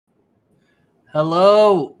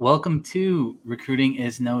Hello, welcome to Recruiting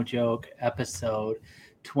is No Joke, episode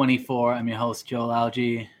 24. I'm your host, Joel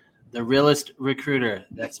Algie, the realest recruiter.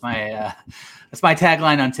 That's my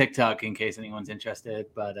tagline on TikTok, in case anyone's interested.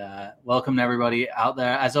 But welcome to everybody out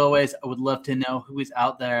there. As always, I would love to know who is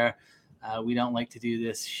out there. We don't like to do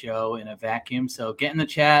this show in a vacuum, so get in the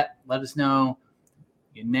chat. Let us know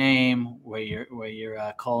your name, where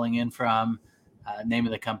you're calling in from. Name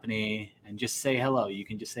of the company, and just say hello. You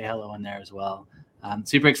can just say hello in there as well.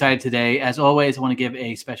 Super excited today. As always, I want to give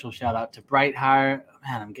a special shout out to BrightHire.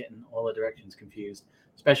 Man, I'm getting all the directions confused.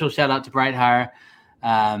 Special shout out to BrightHire.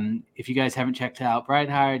 If you guys haven't checked out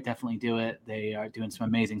BrightHire, definitely do it. They are doing some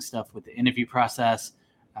amazing stuff with the interview process,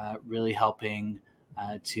 really helping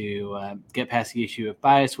to get past the issue of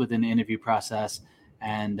bias within the interview process,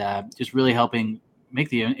 and just really helping make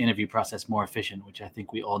the interview process more efficient, which I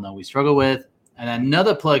think we all know we struggle with. And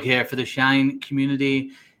another plug here for the Shine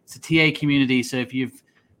community. It's a TA community. So if you've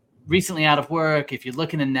recently out of work, if you're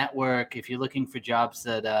looking to network, if you're looking for jobs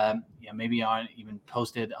that maybe aren't even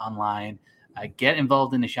posted online, get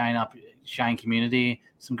involved in the Shine community.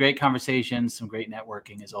 Some great conversations, some great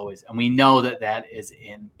networking as always. And we know that is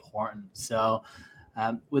important. So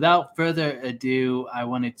without further ado, I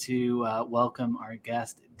wanted to welcome our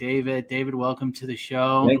guest, David. David, welcome to the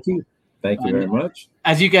show. Thank you. Thank you very much.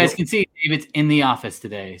 As you guys can see, David's in the office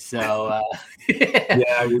today. So yeah,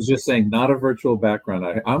 I was just saying, not a virtual background.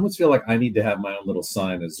 I almost feel like I need to have my own little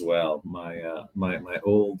sign as well. My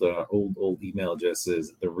old email address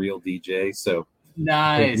is the real DJ. So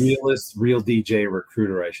nice, the realest real DJ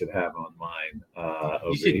recruiter I should have on mine.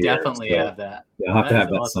 You should definitely have that. Yeah, I'll have to have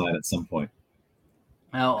that sign at some point.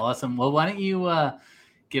 Oh, awesome. Well, why don't you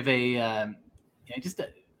give a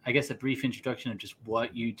I guess a brief introduction of just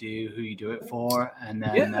what you do, who you do it for, and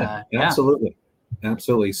then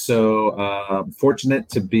Absolutely. So fortunate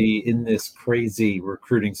to be in this crazy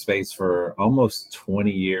recruiting space for almost 20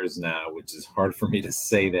 years now, which is hard for me to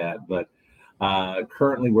say that, but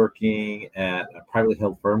currently working at a privately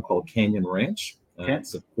held firm called Canyon Ranch.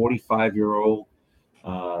 It's a 45-year-old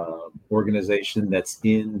organization that's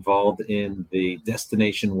involved in the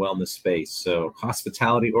destination wellness space. So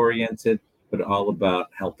hospitality oriented, but all about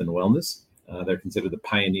health and wellness. They're considered the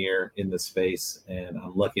pioneer in the space, and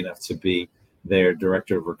I'm lucky enough to be their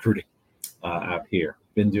director of recruiting out here.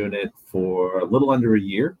 Been doing it for a little under a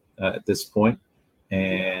year at this point,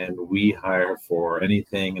 and we hire for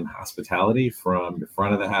anything in hospitality, from the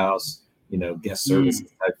front of the house, guest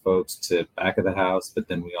services type folks, to back of the house. But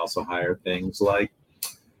then we also hire things like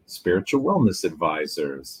spiritual wellness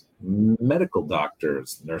advisors, medical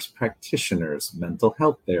doctors, nurse practitioners, mental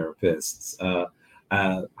health therapists.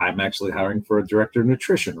 I'm actually hiring for a director of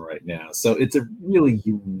nutrition right now. So it's a really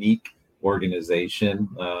unique organization,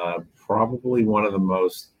 probably one of the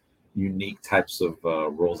most unique types of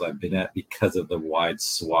roles I've been at because of the wide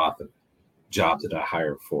swath of jobs that I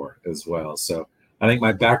hire for as well. So I think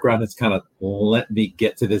my background has kind of let me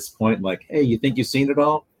get to this point, like, hey, you think you've seen it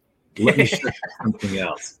all? Let me show you something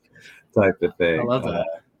else type of thing. I love that.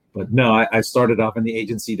 But no, I started off in the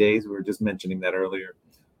agency days. We were just mentioning that earlier.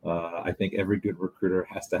 I think every good recruiter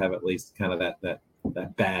has to have at least kind of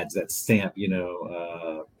that badge, that stamp,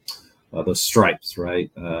 those stripes,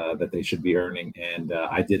 right, that they should be earning. And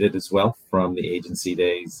I did it as well from the agency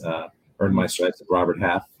days. Earned my stripes at Robert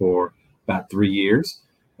Half for about 3 years,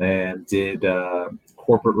 and did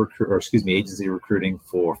agency recruiting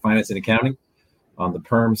for finance and accounting on the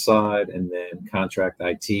perm side, and then contract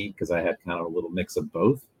IT, because I had kind of a little mix of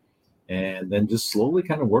both. And then just slowly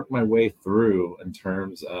kind of work my way through in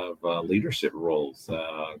terms of leadership roles,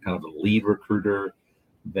 kind of a lead recruiter,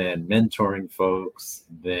 then mentoring folks,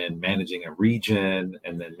 then managing a region,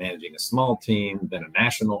 and then managing a small team, then a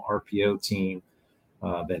national RPO team,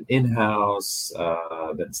 then in-house,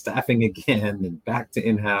 then staffing again, and back to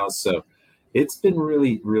in-house. So it's been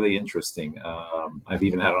really, really interesting. I've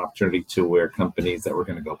even had an opportunity to where companies that were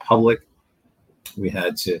going to go public, we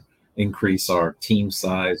had to increase our team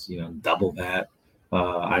size, double that.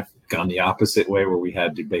 I've gone the opposite way, where we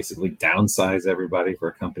had to basically downsize everybody for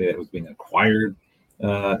a company that was being acquired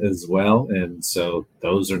as well. And so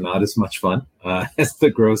those are not as much fun as the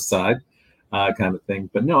growth side kind of thing.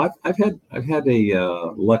 But no, I've had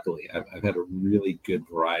luckily I've had a really good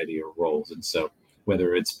variety of roles. And so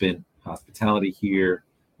whether it's been hospitality here,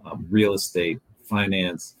 real estate,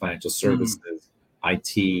 finance, financial services,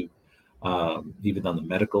 IT, even on the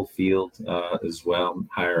medical field as well,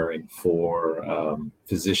 hiring for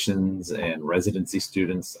physicians and residency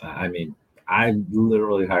students. I mean, I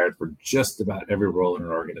literally hired for just about every role in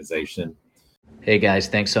an organization. Hey guys,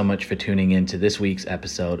 thanks so much for tuning in to this week's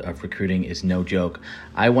episode of Recruiting is No Joke.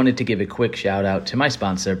 I wanted to give a quick shout out to my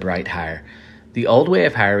sponsor, Bright Hire. The old way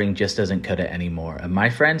of hiring just doesn't cut it anymore, and my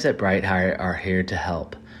friends at Bright Hire are here to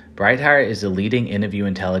help. Bright Hire is the leading interview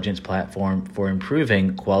intelligence platform for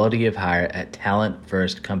improving quality of hire at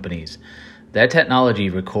talent-first companies. Their technology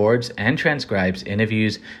records and transcribes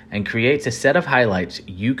interviews and creates a set of highlights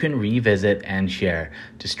you can revisit and share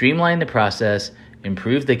to streamline the process,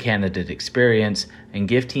 improve the candidate experience, and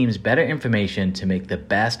give teams better information to make the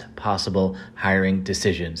best possible hiring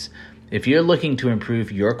decisions. If you're looking to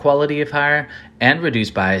improve your quality of hire and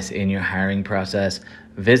reduce bias in your hiring process,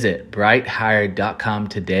 visit brighthire.com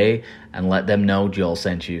today and let them know Joel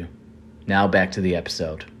sent you. Now back to the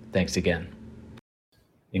episode. Thanks again.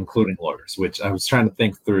 Including lawyers, which I was trying to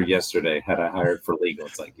think through yesterday. Had I hired for legal?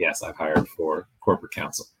 It's like, yes, I've hired for corporate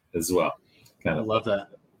counsel as well. I love that.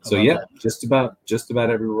 Just about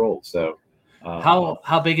every role. So,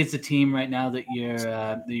 how big is the team right now that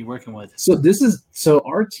you're working with? So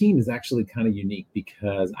our team is actually kind of unique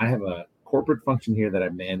because I have a corporate function here that I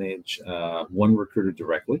manage one recruiter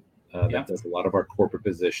directly. That does a lot of our corporate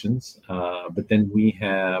positions. But then we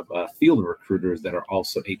have field recruiters that are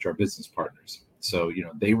also HR business partners. So,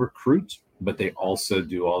 they recruit, but they also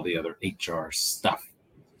do all the other HR stuff.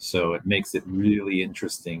 So it makes it really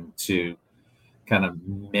interesting to kind of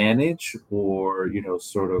manage or,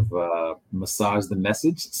 sort of massage the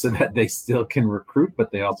message so that they still can recruit,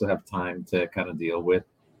 but they also have time to kind of deal with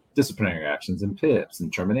disciplinary actions and PIPs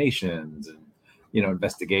and terminations and,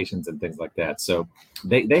 investigations and things like that. So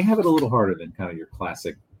they have it a little harder than kind of your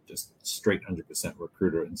classic, just straight 100%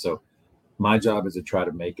 recruiter. And so my job is to try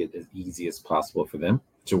to make it as easy as possible for them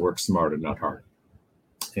to work smarter, not harder.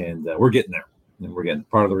 And we're getting there. And we're getting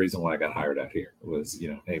part of the reason why I got hired out here was,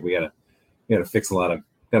 hey, we gotta fix a lot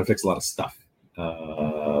of stuff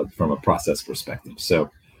from a process perspective. So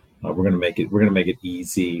we're gonna make it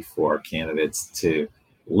easy for our candidates to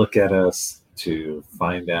look at us, to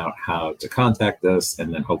find out how to contact us,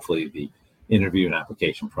 and then hopefully the interview and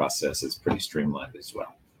application process is pretty streamlined as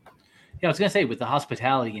well. Yeah, I was going to say, with the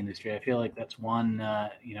hospitality industry, I feel like that's one,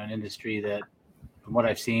 an industry that, from what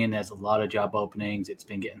I've seen, has a lot of job openings. It's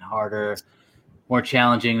been getting harder, more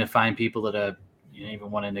challenging to find people that are,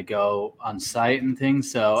 even wanting to go on site and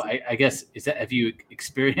things. So I guess, have you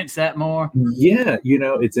experienced that more? Yeah,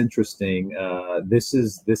 it's interesting. This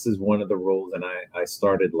is one of the roles, and I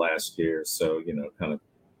started last year. So, kind of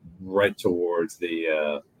right towards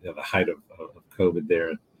the height of COVID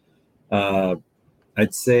there.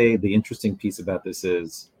 I'd say the interesting piece about this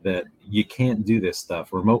is that you can't do this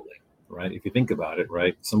stuff remotely, right? If you think about it,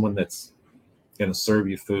 right? Someone that's going to serve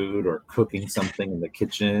you food or cooking something in the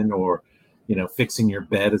kitchen or, fixing your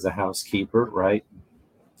bed as a housekeeper, right?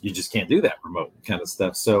 You just can't do that remote kind of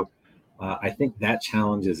stuff. So I think that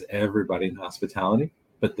challenges everybody in hospitality,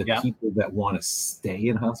 but the people that want to stay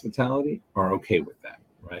in hospitality are okay with that,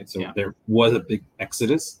 right? So there was a big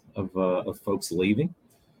exodus of folks leaving.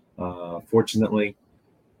 Fortunately,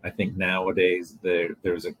 I think nowadays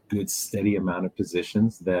there's a good steady amount of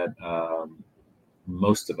positions that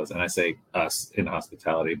most of us, and I say us in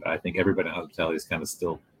hospitality, but I think everybody in hospitality is kind of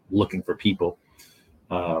still looking for people.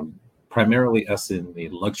 Primarily us in the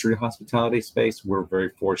luxury hospitality space, we're very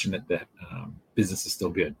fortunate that business is still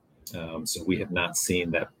good. So we have not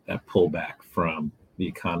seen that pullback from the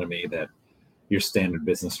economy that your standard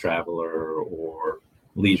business traveler or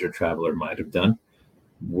leisure traveler might have done.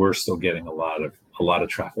 We're still getting a lot of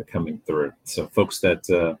traffic coming through. So folks that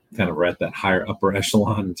kind of are at that higher upper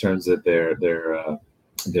echelon in terms of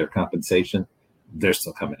their compensation, they're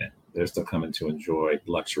still coming in. They're still coming to enjoy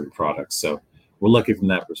luxury products. So we're lucky from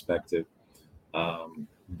that perspective.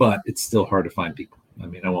 But it's still hard to find people. I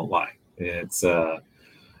mean, I won't lie. It's and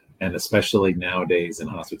especially nowadays in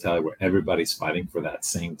hospitality where everybody's fighting for that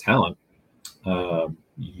same talent,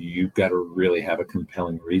 you've got to really have a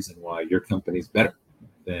compelling reason why your company's better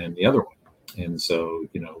than the other one. And so,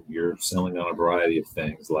 you're selling on a variety of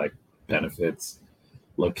things like benefits,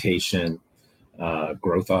 location,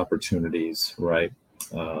 growth opportunities, right?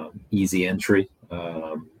 Easy entry,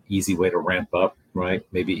 easy way to ramp up, right?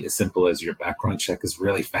 Maybe as simple as your background check is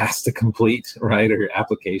really fast to complete, right? Or your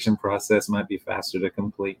application process might be faster to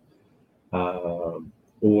complete.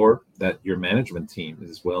 Or that your management team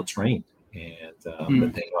is well trained and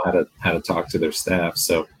that they know how to talk to their staff.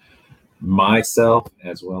 So myself,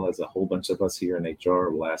 as well as a whole bunch of us here in HR,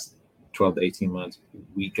 the last 12 to 18 months,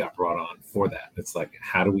 we got brought on for that. It's like,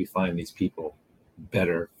 how do we find these people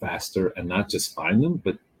better, faster, and not just find them,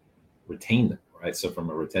 but retain them, right? So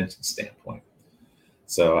from a retention standpoint.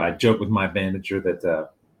 So I joke with my manager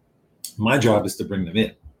that my job is to bring them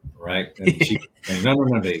in, right? And she saying,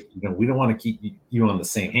 no, Dave, we don't want to keep you on the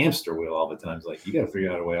same hamster wheel all the time. It's like, you got to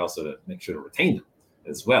figure out a way also to make sure to retain them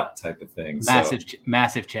as well, type of thing.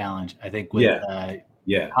 Massive challenge, I think, with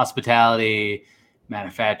hospitality,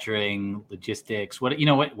 manufacturing, logistics, what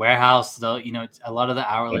warehouse, though, it's a lot of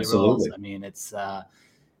the hourly roles. I mean, it's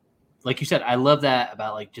like you said, I love that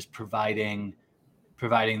about like just providing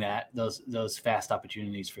that those fast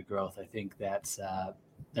opportunities for growth. I think that's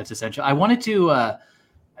essential. I wanted to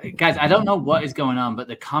guys, I don't know what is going on, but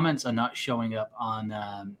the comments are not showing up on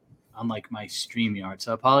like my StreamYard.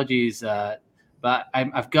 So apologies, but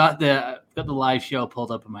I've got the live show pulled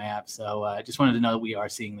up in my app. So I just wanted to know that we are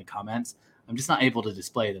seeing the comments. I'm just not able to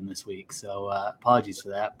display them this week. So apologies for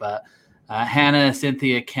that. But Hannah,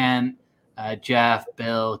 Cynthia, Kent, Jeff,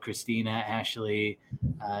 Bill, Christina, Ashley,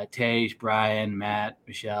 Tej, Brian, Matt,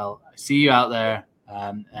 Michelle, I see you out there.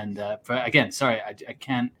 Sorry, I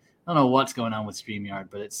can't. I don't know what's going on with StreamYard,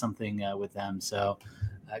 but it's something with them. So,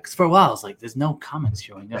 because for a while I was like, "There's no comments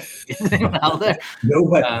showing up." Is anyone out there? No,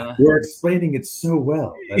 but we're explaining it so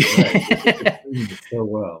well. That's right. Explaining it so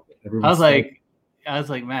well. I was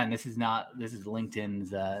like, man, this is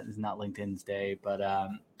LinkedIn's. This is not LinkedIn's day. But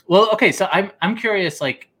well, okay. So I'm curious,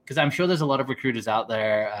 like, because I'm sure there's a lot of recruiters out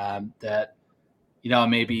there that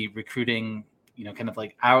maybe recruiting, kind of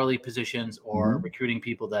like hourly positions or recruiting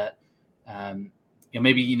people that.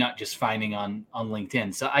 Maybe you're not just finding on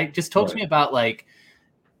LinkedIn. So I just talk to me about like,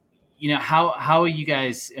 how are you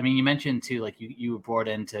guys? I mean, you mentioned too, like you were brought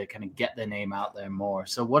in to kind of get the name out there more.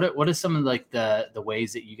 So what are some of like the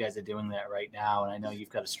ways that you guys are doing that right now? And I know you've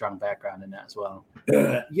got a strong background in that as well.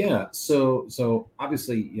 Yeah. So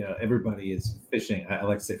obviously, everybody is fishing. I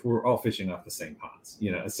like to say we're all fishing off the same ponds,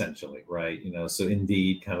 essentially, right? So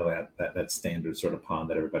Indeed, kind of that standard sort of pond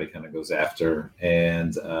that everybody kind of goes after,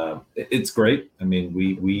 and it's great. I mean,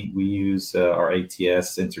 we use our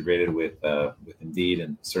ATS integrated with Indeed,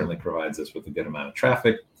 and certainly provides us with a good amount of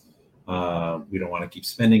traffic. We don't want to keep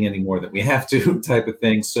spending any more than we have to, type of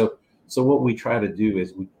thing. So what we try to do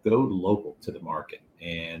is we go local to the market,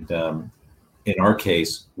 and in our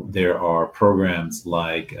case, there are programs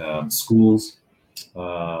like schools,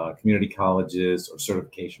 community colleges, or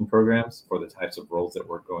certification programs for the types of roles that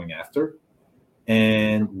we're going after.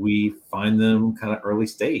 And we find them kind of early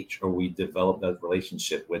stage, or we develop that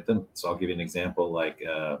relationship with them. So I'll give you an example, like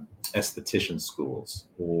esthetician schools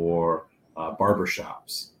or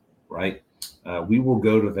barbershops, right? We will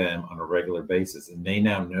go to them on a regular basis, and they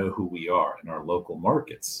now know who we are in our local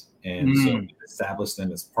markets. And so we establish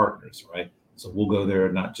them as partners, right? So we'll go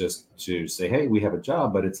there not just to say, hey, we have a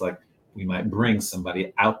job, but it's like we might bring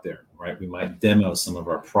somebody out there, right? We might demo some of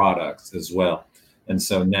our products as well. And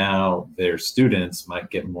so now their students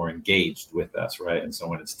might get more engaged with us, right? And so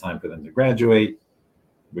when it's time for them to graduate,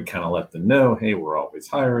 we kind of let them know, hey, we're always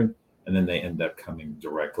hiring. And then they end up coming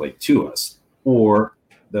directly to us. Or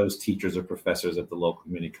those teachers or professors at the local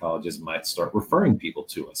community colleges might start referring people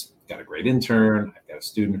to us. Got a great intern. I've got a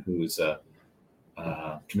student who's a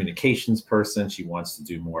communications person. She wants to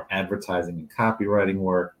do more advertising and copywriting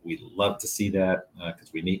work. We'd love to see that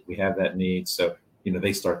because we have that need. So,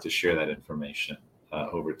 they start to share that information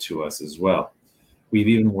over to us as well. We've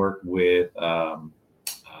even worked with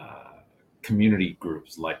community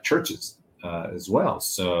groups like churches as well.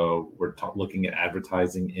 So we're looking at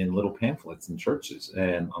advertising in little pamphlets in churches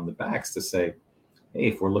and on the backs to say, hey,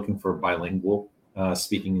 if we're looking for bilingual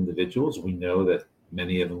speaking individuals, we know that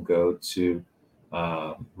many of them go to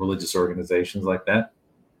religious organizations like that.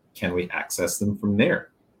 Can we access them from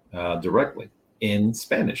there directly in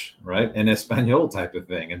Spanish, right? And Espanol type of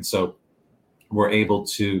thing. And so we're able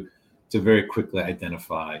to very quickly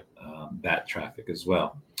identify that traffic as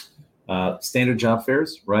well. Standard job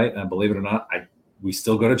fairs, right? And believe it or not, we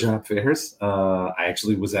still go to job fairs. I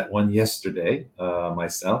actually was at one yesterday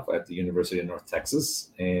myself at the University of North Texas,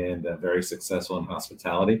 and very successful in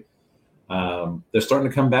hospitality. They're starting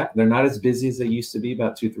to come back. They're not as busy as they used to be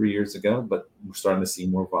about 2-3 years ago, but we're starting to see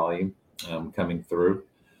more volume coming through.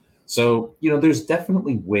 So, there's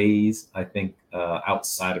definitely ways, I think,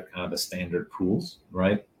 outside of kind of the standard pools,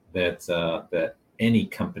 right, that any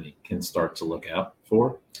company can start to look out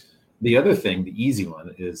for. The other thing, the easy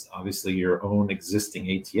one, is obviously your own existing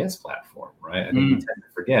ATS platform, right? I think we tend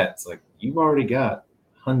to forget, it's like you've already got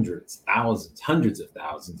hundreds of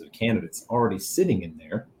thousands of candidates already sitting in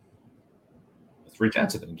there. Let's reach out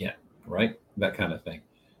to them again, right? That kind of thing.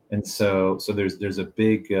 And so there's a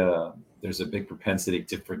big propensity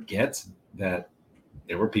to forget that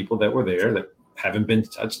there were people that were there that haven't been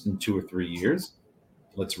touched in 2 or 3 years.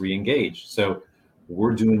 Let's re-engage. So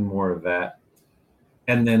we're doing more of that.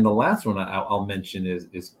 And then the last one I'll mention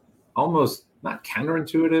is almost not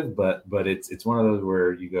counterintuitive, but it's one of those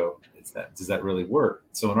where you go, does that really work?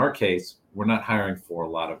 So in our case, we're not hiring for a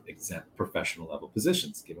lot of exempt professional level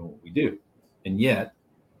positions, given what we do. And yet,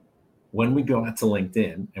 when we go out to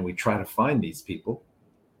LinkedIn and we try to find these people,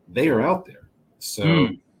 they are out there. So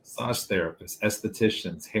massage therapists,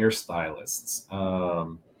 estheticians,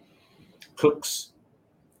 hairstylists, cooks,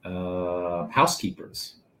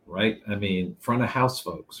 housekeepers, right? I mean, front of house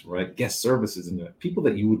folks, right? Guest services and people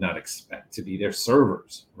that you would not expect to be their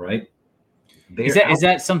servers, right? Is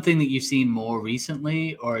that something that you've seen more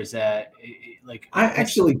recently, or is that like? I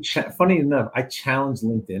actually, funny enough, I challenged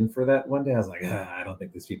LinkedIn for that one day. I was like, I don't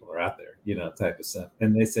think these people are out there, type of stuff.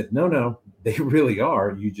 And they said, no, they really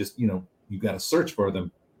are. You just, you got to search for them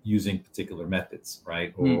using particular methods,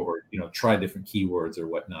 right? Or try different keywords or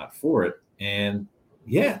whatnot for it. And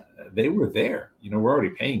yeah, they were there. We're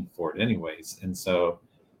already paying for it anyways. And so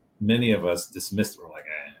many of us dismissed it. We're like,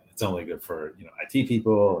 it's only good for, IT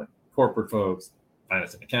people and corporate folks,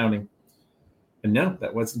 finance and accounting. And no,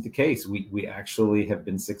 that wasn't the case. We actually have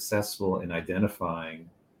been successful in identifying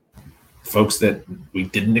folks that we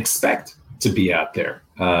didn't expect to be out there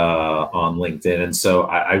on LinkedIn. And so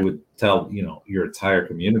I would tell, your entire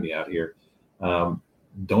community out here,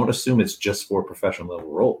 don't assume it's just for professional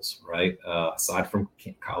level roles, right? Aside from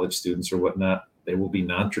college students or whatnot, there will be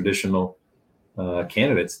non-traditional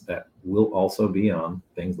candidates that will also be on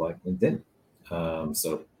things like LinkedIn.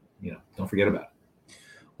 So, don't forget about it.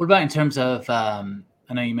 What about in terms of, I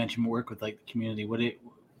know you mentioned work with like the community.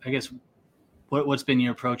 What's been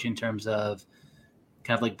your approach in terms of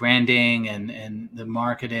kind of like branding and the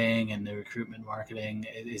marketing and the recruitment marketing?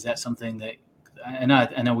 Is that something that, I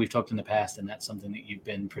know we've talked in the past, and that's something that you've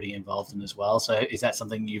been pretty involved in as well. So is that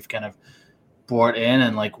something you've kind of brought in,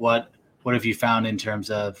 and like what have you found in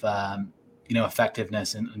terms of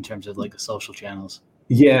effectiveness in terms of like the social channels?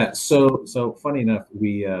 Yeah, so funny enough,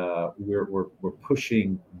 we're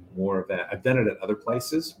pushing more of that. I've done it at other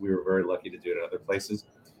places. We were very lucky to do it at other places.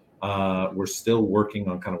 We're still working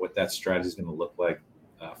on kind of what that strategy is going to look like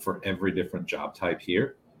for every different job type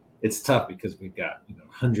here. It's tough because we've got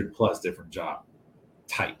 100+ different job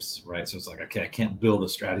types, right? So it's like, okay, I can't build a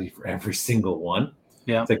strategy for every single one.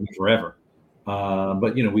 Yeah, it's taking me forever.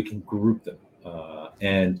 But we can group them,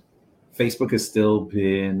 and Facebook has still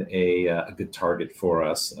been a good target for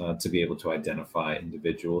us to be able to identify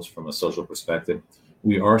individuals from a social perspective.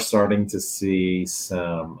 We are starting to see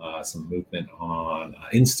some movement on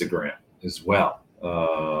Instagram as well,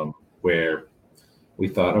 where we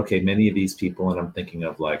thought, okay, many of these people, and I'm thinking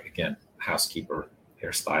of like, again, housekeeper,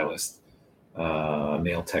 hairstylist,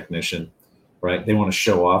 nail technician, right? They want to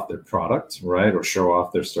show off their product, right? Or show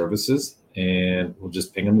off their services, and we'll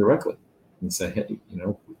just ping them directly and say, hey,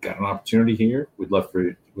 we've got an opportunity here. We'd love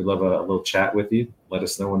a little chat with you. Let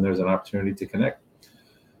us know when there's an opportunity to connect.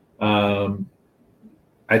 I'd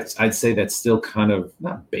say that's still kind of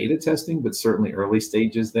not beta testing, but certainly early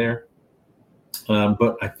stages there.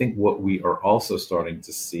 But I think what we are also starting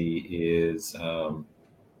to see is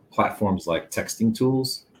platforms like texting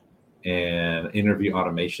tools and interview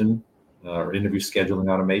automation or interview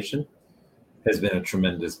scheduling automation has been a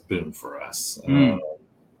tremendous boon for us.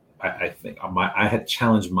 I think I had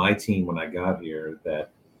challenged my team when I got here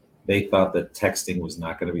that they thought that texting was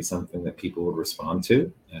not going to be something that people would respond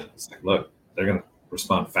to. And it's like, look, they're going to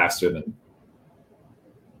respond faster than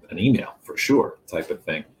an email for sure, type of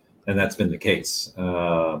thing. And that's been the case.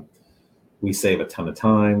 We save a ton of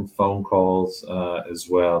time, phone calls as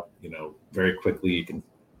well. Very quickly you can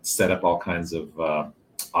set up all kinds of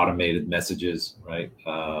automated messages, right?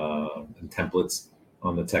 And templates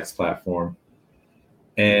on the text platform.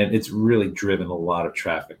 And it's really driven a lot of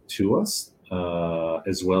traffic to us,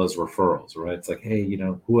 as well as referrals, right? It's like, hey,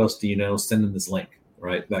 who else do you know? Send them this link,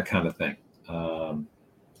 right? That kind of thing.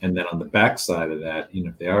 And then on the back side of that,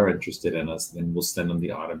 if they are interested in us, then we'll send them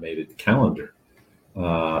the automated calendar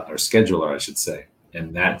or scheduler, I should say.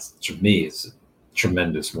 And that, to me, is a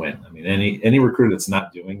tremendous win. I mean, any recruiter that's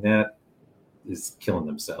not doing that is killing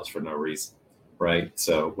themselves for no reason. Right.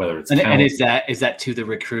 So whether it's and is that to the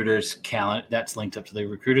recruiter's calendar, that's linked up to the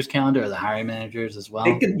recruiter's calendar or the hiring managers as well?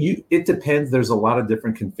 It depends. There's a lot of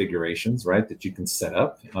different configurations, right, that you can set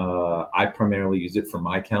up. I primarily use it for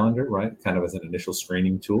my calendar, right, kind of as an initial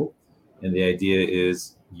screening tool. And the idea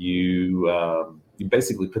is you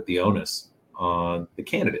basically put the onus on the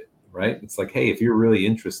candidate, right? It's like, hey, if you're really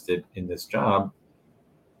interested in this job,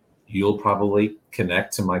 you'll probably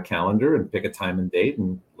connect to my calendar and pick a time and date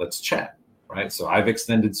and let's chat. Right. So I've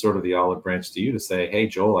extended sort of the olive branch to you to say, hey,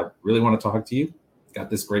 Joel, I really want to talk to you. Got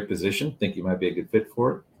this great position. Think you might be a good fit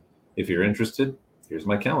for it. If you're interested, here's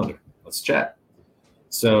my calendar. Let's chat.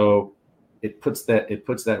 So it puts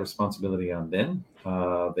that responsibility on them.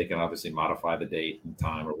 They can obviously modify the date and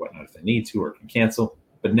time or whatnot if they need to, or can cancel.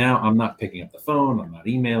 But now I'm not picking up the phone. I'm not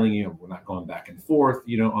emailing you. We're not going back and forth,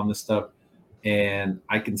 on this stuff. And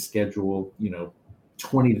I can schedule,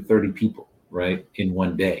 20 to 30 people, right, in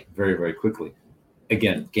one day, very, very quickly.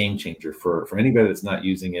 Again, game changer for anybody that's not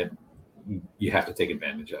using it. You have to take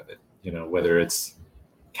advantage of it. Whether it's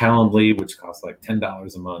Calendly, which costs like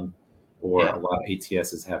 $10 a month, or a lot of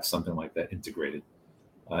ATSs have something like that integrated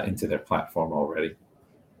into their platform already.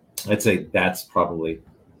 I'd say that's probably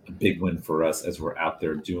a big win for us as we're out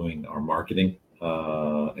there doing our marketing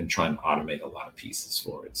and trying to automate a lot of pieces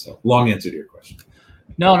for it. So long answer to your question.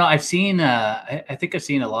 No, I've seen, I think I've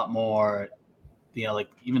seen a lot more, like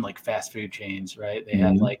even like fast food chains, right? They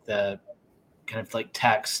have like the kind of like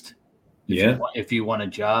text if you want a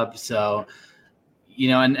job. So,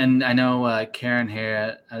 and I know Karen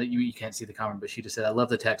here, you can't see the comment, but she just said, I love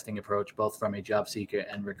the texting approach, both from a job seeker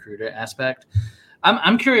and recruiter aspect.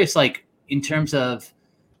 I'm curious, like in terms of,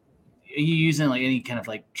 are you using like any kind of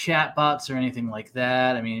like chat bots or anything like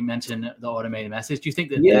that? I mean, you mentioned the automated message. Do you think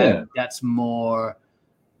that that's more,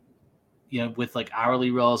 with like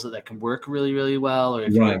hourly roles that can work really, really well? Or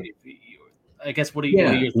I guess, what are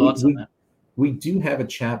your thoughts on that? We do have a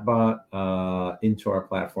chat bot into our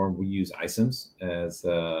platform. We use iCIMS as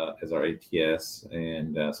our ATS,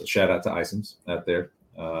 and so shout out to iCIMS out there.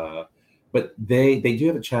 But they do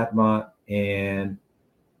have a chat bot, and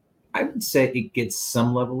I would say it gets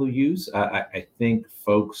some level of use. I think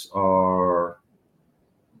folks are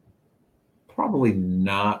probably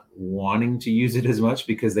not wanting to use it as much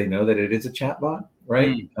because they know that it is a chatbot,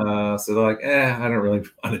 right? So they're like, I don't really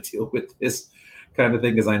want to deal with this kind of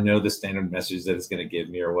thing because I know the standard message that it's going to give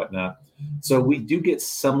me or whatnot. So we do get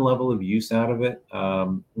some level of use out of it.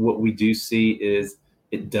 What we do see is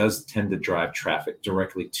it does tend to drive traffic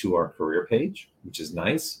directly to our career page, which is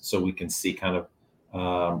nice. So we can see kind of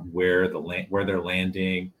where they're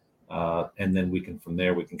landing, and then from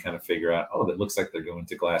there we can kind of figure out, that looks like they're going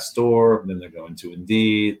to Glassdoor, then they're going to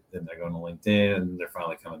Indeed, then they're going to LinkedIn, and then they're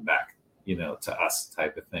finally coming back, to us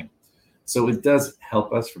type of thing. So it does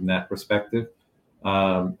help us from that perspective.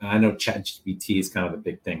 I know ChatGPT is kind of the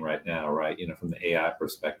big thing right now, right? From the AI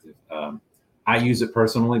perspective. I use it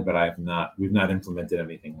personally, but we've not implemented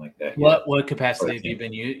anything like that yet. What capacity have you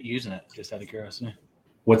been using it? Just out of curiosity.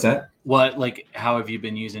 What's that? How have you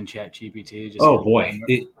been using ChatGPT?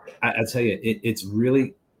 I tell you, it's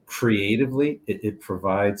really creatively, it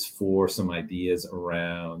provides for some ideas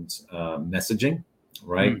around messaging,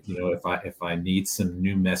 right? If I need some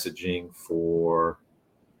new messaging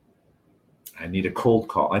I need a cold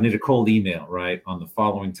call, I need a cold email, right, on the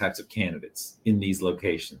following types of candidates in these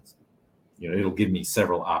locations. It'll give me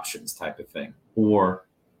several options type of thing. Or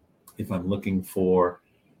if I'm looking for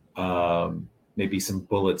maybe some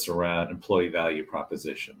bullets around employee value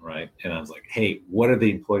proposition, right? And I was like, hey, what are the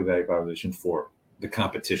employee value proposition for the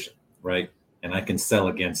competition, right? And I can sell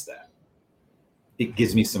against that. It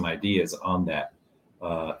gives me some ideas on that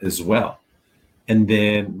as well. And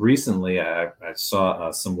then recently I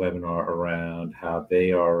saw some webinar around how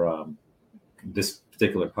they are, this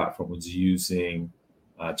particular platform was using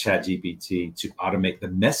ChatGPT to automate the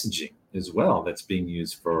messaging as well that's being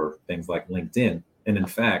used for things like LinkedIn. And in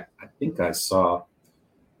fact, I think I saw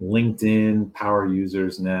LinkedIn power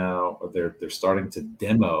users now, they're starting to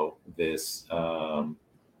demo this.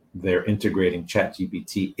 They're integrating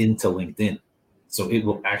ChatGPT into LinkedIn. So it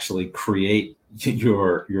will actually create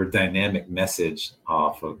your dynamic message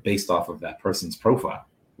based off of that person's profile,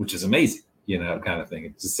 which is amazing, kind of thing.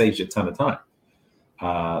 It just saves you a ton of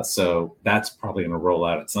time. So that's probably going to roll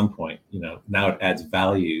out at some point. Now it adds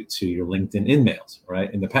value to your LinkedIn in-mails,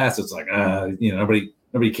 right? In the past, it's like,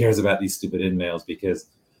 nobody cares about these stupid in-mails because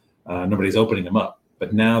nobody's opening them up.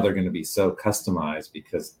 But now they're going to be so customized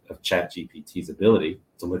because of ChatGPT's ability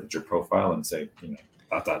to look at your profile and say,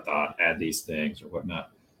 add these things or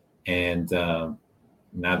whatnot. And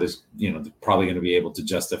now there's, they're probably going to be able to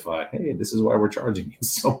justify, hey, this is why we're charging you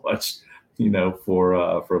so much,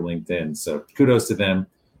 for LinkedIn. So kudos to them.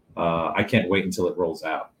 I can't wait until it rolls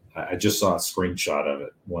out. I just saw a screenshot of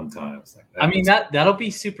it one time. I was like, that'll be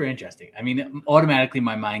super interesting. I mean, automatically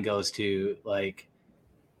my mind goes to like,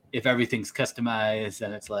 if everything's customized,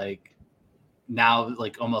 and it's like now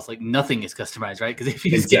like almost like nothing is customized, right? Because if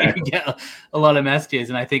you just get a lot of messages,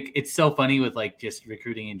 and I think it's so funny with like just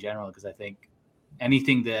recruiting in general, because I think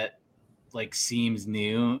anything that like seems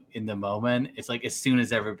new in the moment, it's like as soon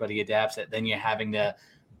as everybody adapts it, then you're having to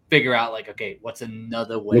figure out like, okay, what's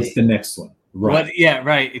another way? What's the next one? Right.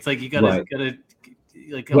 Right. It's like you gotta like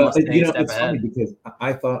it's step funny ahead. because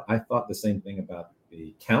I thought the same thing about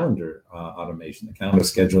the calendar automation, the calendar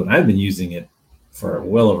schedule. And I've been using it for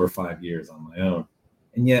well over 5 years on my own.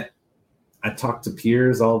 And yet I talk to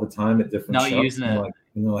peers all the time at different Not shops. using it.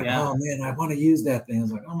 Like, oh man, I want to use that thing. I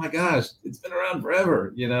was like, oh my gosh, it's been around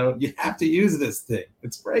forever. You have to use this thing.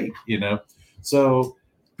 It's great, So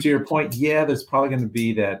to your point, yeah, there's probably going to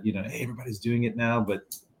be that, hey, everybody's doing it now,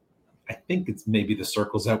 but I think it's maybe the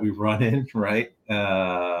circles that we run in, right?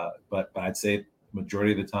 But I'd say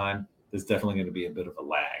majority of the time, there's definitely going to be a bit of a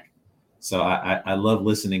lag. So I love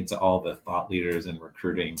listening to all the thought leaders in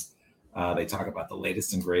recruiting. They talk about the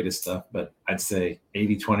latest and greatest stuff, but I'd say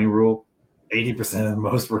 80-20 rule, 80% of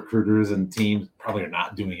most recruiters and teams probably are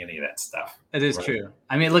not doing any of that stuff. It is true.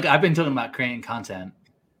 I mean, look, I've been talking about creating content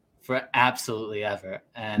for absolutely ever.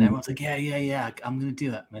 And everyone's like, yeah, I'm going to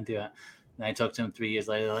do it. And I talked to them 3 years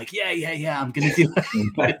later. They're like, yeah, I'm going to do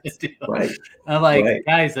it. Right. I'm like,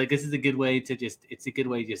 guys, like, this is a good way to just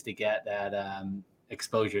to get that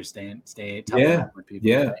exposure, stay top with people.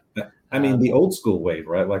 Yeah. Right? I mean, the old school way,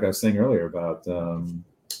 right? Like I was saying earlier about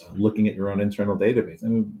looking at your own internal database. I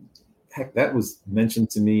mean, heck, that was mentioned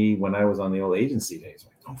to me when I was on the old agency days.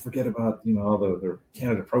 Like, don't forget about, all the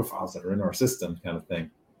candidate profiles that are in our system kind of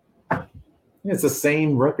thing. It's the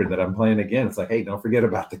same record that I'm playing again. It's like, hey, don't forget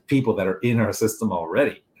about the people that are in our system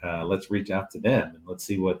already. Let's reach out to them and let's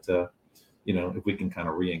see what, if we can kind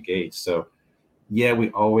of re-engage. So, yeah, we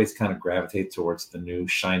always kind of gravitate towards the new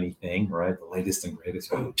shiny thing, right? The latest and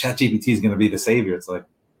greatest. Oh, ChatGPT is going to be the savior. It's like,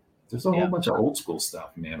 there's a whole bunch of old school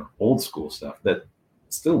stuff, man, or old school stuff that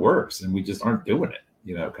still works and we just aren't doing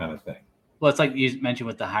it, kind of thing. Well, it's like you mentioned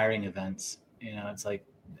with the hiring events, it's like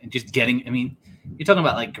just getting, you're talking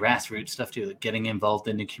about like grassroots stuff too, like getting involved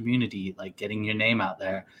in the community, like getting your name out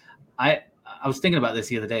there. I was thinking about this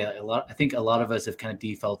the other day. I think a lot of us have kind of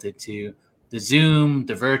defaulted to the Zoom,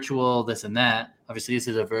 the virtual, this and that. Obviously, this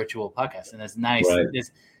is a virtual podcast, and it's nice. Right.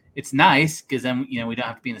 It's nice because then we don't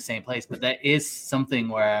have to be in the same place. But that is something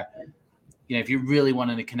where, if you're really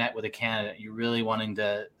wanting to connect with a candidate, you're really wanting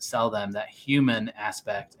to sell them that human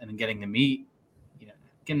aspect, and then getting to meet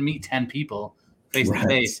 10 people face to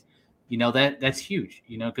face. That's huge.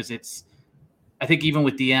 Because I think even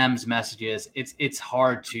with DMs, messages, it's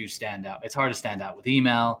hard to stand out. It's hard to stand out with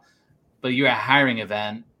email, but you're at a hiring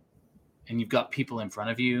event and you've got people in front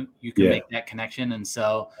of you, you can make that connection. And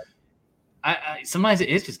so I sometimes it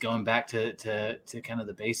is just going back to kind of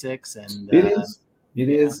the basics. And it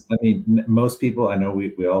is. I mean, most people, I know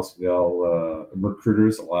we all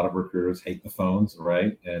recruiters, a lot of recruiters hate the phones,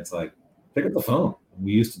 right? And it's like, pick up the phone.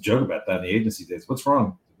 We used to joke about that in the agency days. What's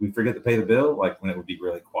wrong? We forget to pay the bill? Like when it would be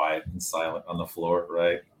really quiet and silent on the floor,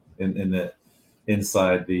 right?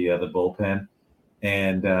 Inside the bullpen.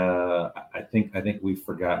 And I think we've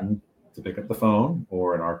forgotten to pick up the phone,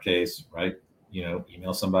 or in our case, right,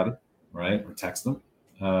 email somebody, right, or text them.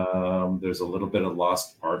 There's a little bit of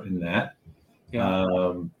lost art in that.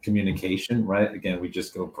 Communication, right? Again, we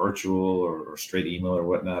just go virtual or straight email or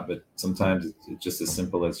whatnot, but sometimes it's just as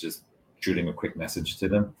simple as just shooting a quick message to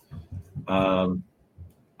them.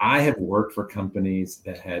 I have worked for companies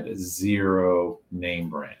that had zero name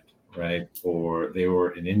brand, right? Or they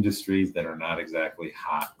were in industries that are not exactly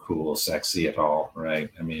hot, cool, sexy at all, right?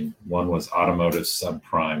 I mean, one was automotive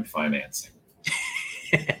subprime financing.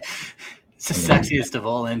 It's the sexiest of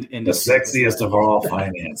all industries. The sexiest of all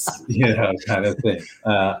finance, kind of thing.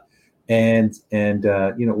 And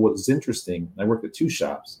what was interesting, I worked at 2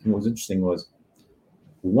 shops, and what was interesting was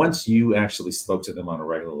once you actually spoke to them on a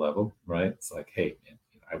regular level, right? It's like, hey,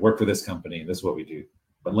 I work for this company and this is what we do,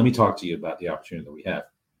 but let me talk to you about the opportunity that we have.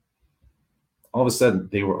 All of a sudden,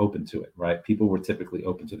 they were open to it, right? People were typically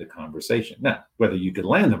open to the conversation. Now, whether you could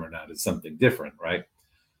land them or not is something different, right?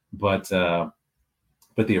 But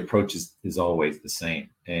the approach is always the same.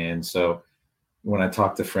 And so when I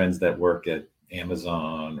talk to friends that work at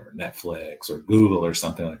Amazon or Netflix or Google or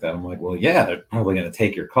something like that, I'm like, well, yeah, they're probably going to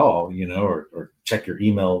take your call, or check your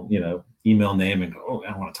email name and go, oh,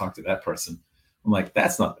 I want to talk to that person. I'm like,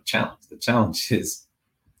 that's not the challenge. The challenge is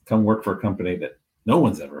come work for a company that no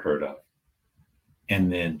one's ever heard of,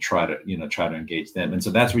 and then try to engage them. And so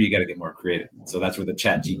that's where you got to get more creative. So that's where the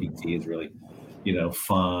ChatGPT is really,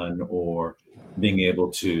 fun, or being able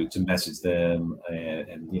to message them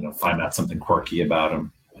and find out something quirky about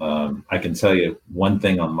them. I can tell you one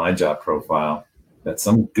thing on my job profile that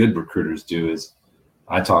some good recruiters do is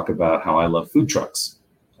I talk about how I love food trucks,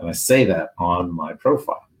 and I say that on my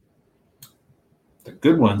profile. The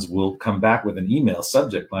good ones will come back with an email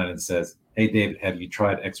subject line and says, hey, David, have you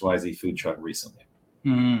tried XYZ food truck recently?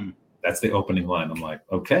 Mm. That's the opening line. I'm like,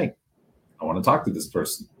 okay, I want to talk to this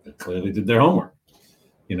person. They clearly did their homework,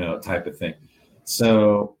 type of thing.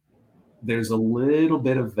 So there's a little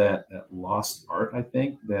bit of that lost art, I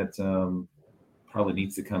think, that probably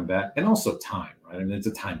needs to come back, and also time, right? I mean, there's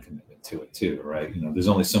a time commitment to it too, right? There's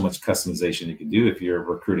only so much customization you can do if you're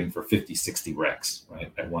recruiting for 50, 60 recs,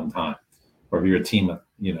 right, at one time, or if you're a team of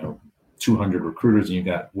 200 recruiters and you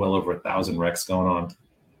got well over 1,000 recs going on.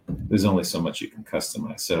 There's only so much you can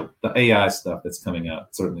customize. So the AI stuff that's coming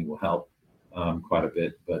out certainly will help quite a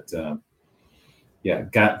bit, but yeah,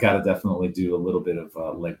 got to definitely do a little bit of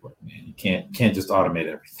legwork, man. You can't just automate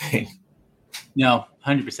everything. No,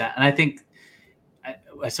 100%. And I think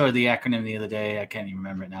I saw the acronym the other day. I can't even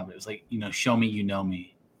remember it now, but it was like, show me, you know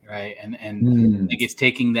me, right? And I think it's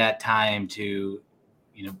taking that time to,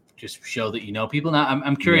 just show that you know people. Now,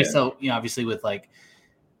 I'm curious. Yeah. So, obviously with like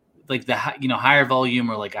the higher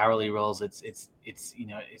volume or like hourly roles, it's it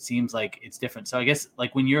seems like it's different. So I guess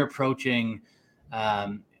like when you're approaching,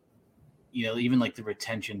 even like the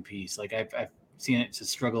retention piece, like I've seen it's a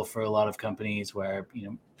struggle for a lot of companies where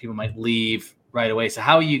people might leave right away. So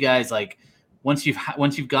how are you guys like? Once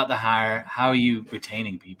you've got the hire, how are you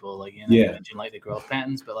retaining people? Like you mentioned like the growth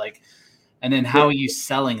patterns, but like, and then how are you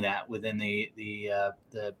selling that within the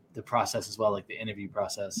process as well, like the interview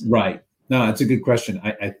process? Right. No, that's a good question.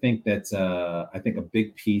 I think that I think a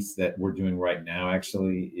big piece that we're doing right now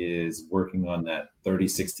actually is working on that 30,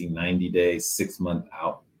 60, 90 days, 6 month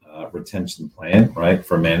out retention plan, right,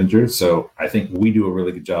 for managers. So I think we do a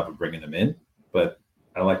really good job of bringing them in, but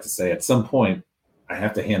I like to say at some point I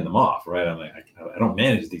have to hand them off, right? I'm like, I don't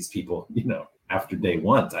manage these people, after day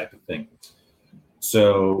one type of thing.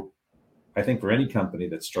 So I think for any company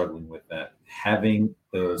that's struggling with that, having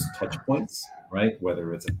those touch points, right,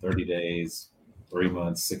 whether it's at 30 days, 3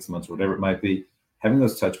 months, 6 months, whatever it might be, having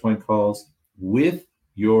those touch point calls with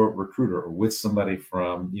your recruiter or with somebody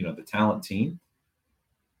from, the talent team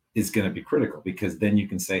is going to be critical, because then you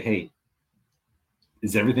can say, hey,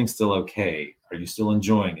 is everything still okay? Are you still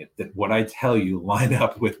enjoying it? That what I tell you line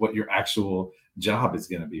up with what your actual job is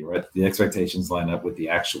going to be, right? The expectations line up with the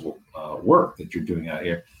actual work that you're doing out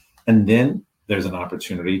here. And then there's an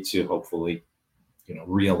opportunity to hopefully,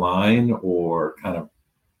 realign or kind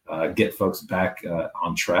of get folks back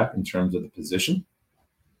on track in terms of the position.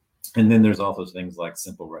 And then there's also things like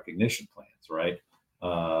simple recognition plans, right?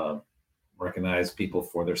 Recognize people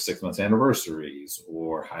for their 6 months anniversaries,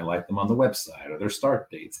 or highlight them on the website, or their start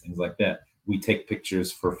dates, things like that. We take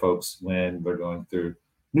pictures for folks when they're going through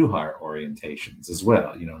new hire orientations as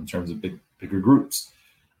well, in terms of bigger groups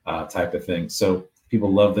type of thing. So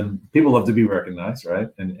people love them. People love to be recognized, right,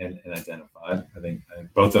 and identified. I think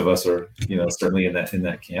both of us are, certainly in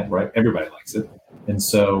that camp, right? Everybody likes it, and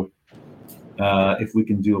so if we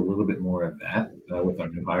can do a little bit more of that with our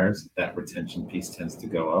new hires, that retention piece tends to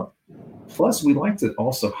go up. Plus, we like to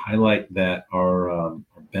also highlight that our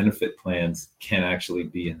benefit plans can actually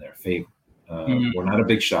be in their favor. We're not a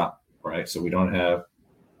big shop, right? So we don't have,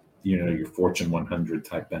 your Fortune 100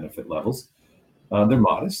 type benefit levels. They're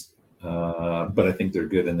modest, but I think they're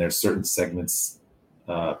good. And there's certain segments,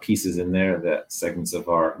 pieces in there that segments of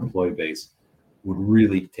our employee base would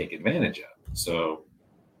really take advantage of. So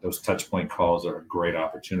those touch point calls are a great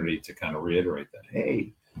opportunity to kind of reiterate that,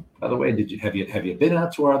 hey, by the way, have you been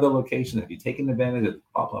out to our other location? Have you taken advantage of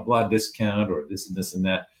blah blah blah discount or this and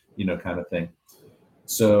that, kind of thing.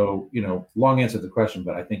 So, long answer to the question,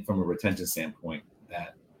 but I think from a retention standpoint,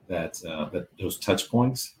 that those touch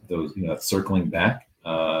points, those circling back,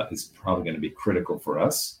 is probably going to be critical for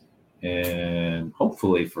us, and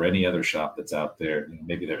hopefully for any other shop that's out there.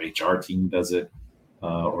 Maybe their HR team does it,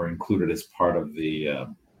 or include it as part of the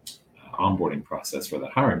onboarding process for the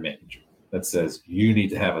hiring manager. That says you need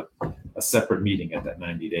to have a separate meeting at that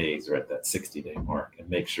 90 days or at that 60-day mark, and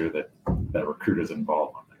make sure that that recruiter's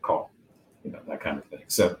involved on that call, that kind of thing.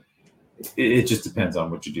 So it just depends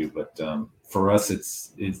on what you do. But for us,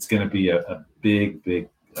 it's going to be a big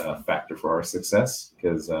factor for our success,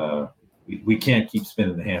 because we can't keep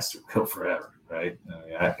spinning the hamster wheel forever, right?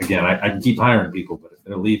 I can keep hiring people, but if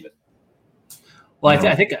they're leaving. Well,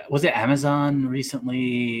 I think, was it Amazon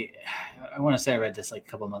recently? I want to say I read this like a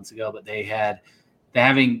couple of months ago, but they have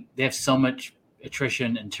so much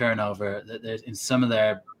attrition and turnover that there's in some of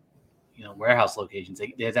their warehouse locations.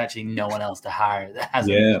 There's actually no one else to hire that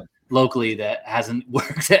hasn't locally that hasn't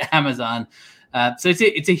worked at Amazon. So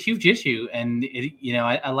it's a huge issue, and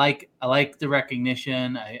I like the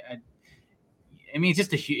recognition. I mean,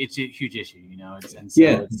 it's a huge issue,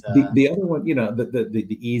 the other one,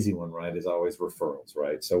 the easy one, right, is always referrals,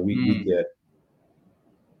 right? So we get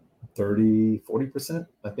 30-40%,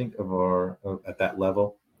 I think, of our at that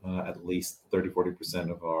level, at least 30-40%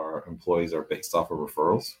 of our employees are based off of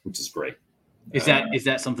referrals, which is great. Is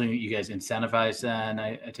that something that you guys incentivize then?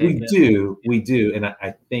 I take We it. do, and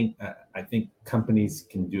I think companies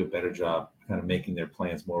can do a better job kind of making their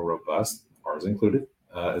plans more robust, ours included,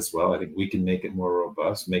 as well. I think we can make it more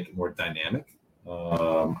robust, make it more dynamic.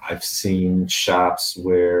 I've seen shops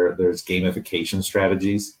where there's gamification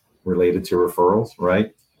strategies related to referrals,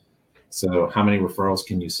 right? So how many referrals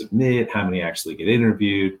can you submit? How many actually get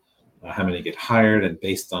interviewed? How many get hired? And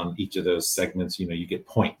based on each of those segments, you get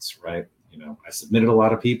points, right? I submitted a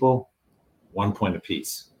lot of people, 1 point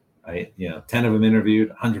apiece. 10 of them interviewed,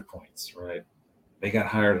 100 points, right? They got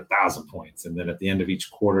hired, 1,000 points. And then at the end of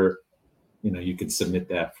each quarter, you can submit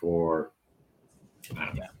that for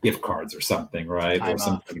gift cards or something, right? Or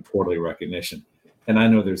some kind of quarterly recognition. And I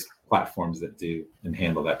know there's platforms that do and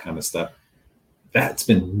handle that kind of stuff. That's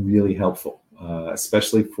been really helpful,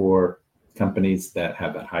 especially for companies that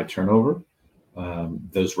have that high turnover.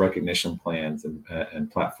 Those recognition plans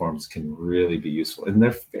and platforms can really be useful, and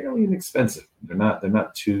they're fairly inexpensive. They're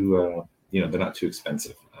not too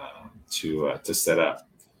expensive to set up.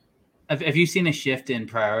 Have you seen a shift in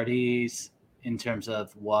priorities in terms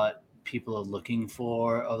of what people are looking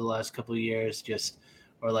for over the last couple of years,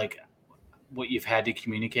 or like what you've had to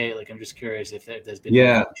communicate? Like, I'm just curious if there's been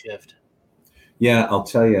a shift. Yeah, I'll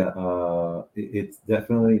tell you, it's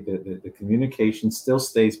definitely the communication still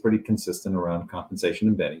stays pretty consistent around compensation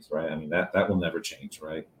and bennies, right? I mean, that will never change,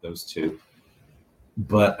 right? Those two.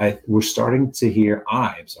 But I'm starting to hear,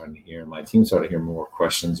 and my team starting to hear more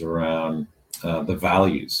questions around the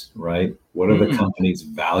values, right? What are the company's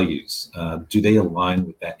values? Do they align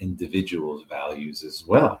with that individual's values as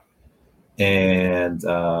well? And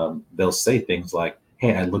they'll say things like,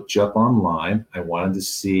 hey, I looked you up online. I wanted to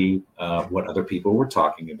see what other people were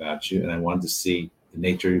talking about you. And I wanted to see the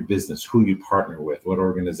nature of your business, who you partner with, what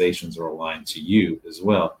organizations are aligned to you as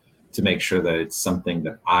well, to make sure that it's something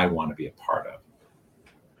that I want to be a part of.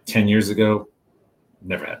 10 years ago,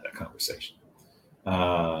 never had that conversation.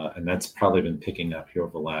 And that's probably been picking up here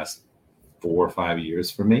over the last 4 or 5 years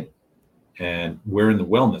for me. And we're in the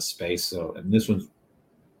wellness space. And this one's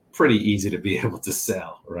pretty easy to be able to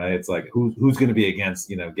sell, right? It's like, who's going to be against,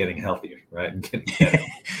 getting healthier, right? And getting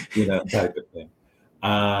better, type of thing.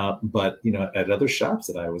 But, at other shops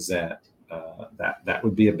that I was at, that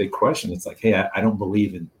would be a big question. It's like, hey, I don't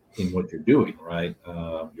believe in what you're doing, right?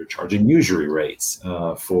 You're charging usury rates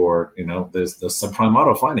for, those subprime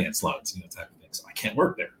auto finance loans, type of thing. So I can't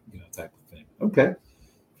work there, type of thing. Okay,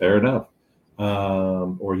 fair enough.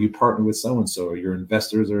 Or you partner with so-and-so, or your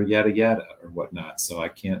investors are yada, yada, or whatnot. So I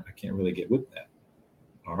can't really get with that.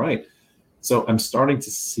 All right. So I'm starting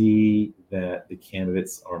to see that the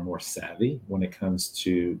candidates are more savvy when it comes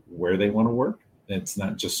to where they want to work. And it's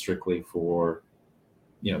not just strictly for,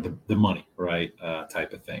 the money, right?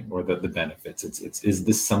 Type of thing, or the benefits. Is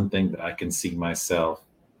this something that I can see myself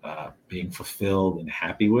being fulfilled and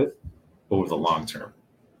happy with over the long term?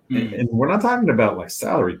 And we're not talking about like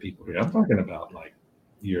salary people here. I'm talking about like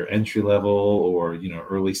your entry level or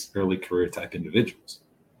early career type individuals.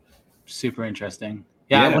 Super interesting.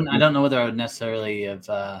 Yeah. I don't know whether I would necessarily have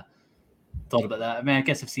thought about that. I mean, I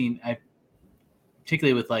guess I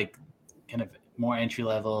particularly with like kind of more entry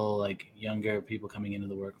level, like younger people coming into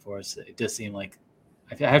the workforce, it does seem like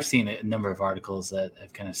I've seen a number of articles that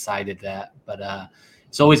have kind of cited that. But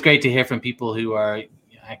it's always great to hear from people who are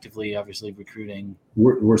actively, obviously, recruiting.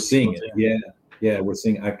 We're seeing it. Yeah, we're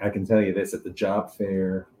seeing. I can tell you this, at the job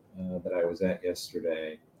fair that I was at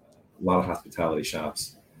yesterday, a lot of hospitality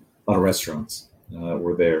shops, a lot of restaurants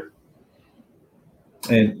were there,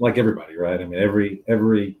 and like everybody, right? I mean,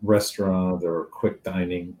 every restaurant or quick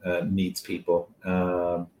dining needs people.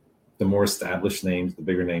 The more established names, the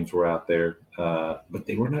bigger names were out there, but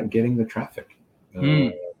they were not getting the traffic,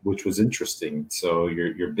 which was interesting. So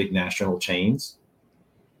your big national chains,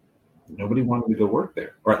 nobody wanted to go work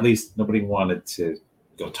there, or at least nobody wanted to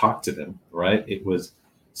go talk to them, right? It was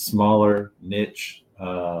smaller niche,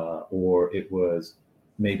 or it was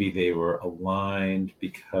maybe they were aligned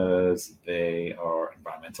because they are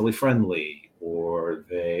environmentally friendly, or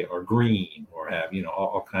they are green, or have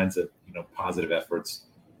all kinds of positive efforts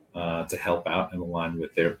to help out and align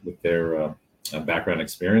with their background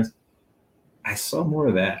experience. I saw more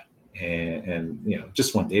of that. And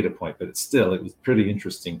just one data point, but it was pretty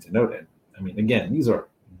interesting to note. And I mean, again, these are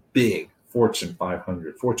big Fortune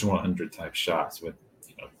 500, Fortune 100 type shops with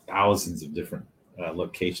thousands of different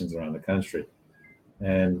locations around the country,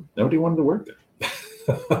 and nobody wanted to work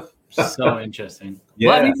there. So interesting. Yeah,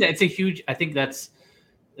 well, I mean, it's a huge. I think that's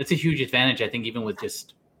a huge advantage. I think even with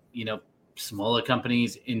just smaller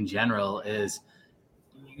companies in general, is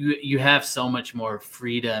you have so much more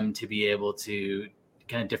freedom to be able to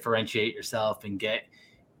kind of differentiate yourself and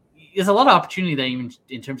there's a lot of opportunity there, even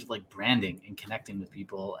in terms of like branding and connecting with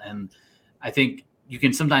people. And I think you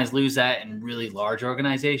can sometimes lose that in really large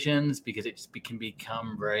organizations because it just can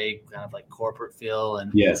become very kind of like corporate feel.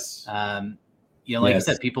 And yes, like you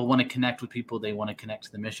said, people want to connect with people. They want to connect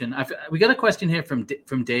to the mission. We got a question here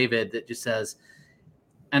from David that just says,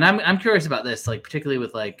 and I'm curious about this, like particularly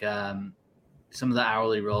with like some of the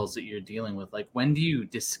hourly roles that you're dealing with. Like, when do you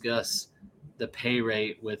discuss the pay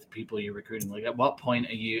rate with people you're recruiting? Like, at what point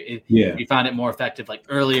are you find it more effective, like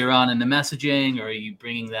earlier on in the messaging, or are you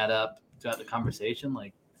bringing that up throughout the conversation?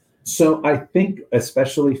 Like, so I think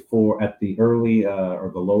especially at the early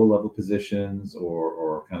or the lower level positions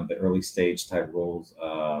or kind of the early stage type roles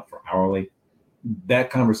for hourly, that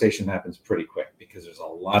conversation happens pretty quick because there's a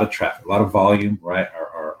lot of traffic, a lot of volume, right?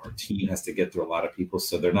 Our team has to get through a lot of people,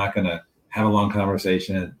 so they're not going to have a long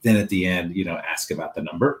conversation and then at the end, ask about the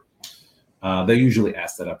number. They usually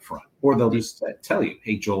ask that up front, or they'll just tell you,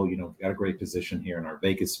 hey, Joel, we've got a great position here in our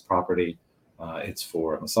Vegas property. It's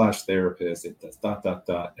for a massage therapist. It does ...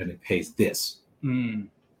 and it pays this.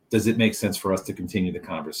 Does it make sense for us to continue the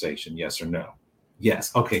conversation? Yes or no?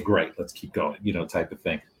 Yes. Okay, great. Let's keep going, type of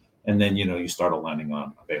thing. And then, you start aligning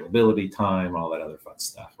on availability, time, all that other fun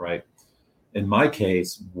stuff, right? In my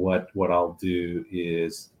case, what I'll do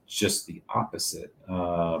is just the opposite.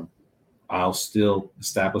 I'll still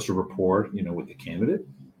establish a rapport, with the candidate.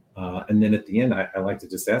 And then at the end, I like to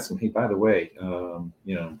just ask them, hey, by the way,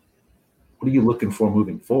 what are you looking for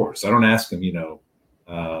moving forward? So I don't ask them,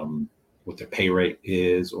 what their pay rate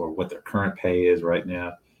is or what their current pay is right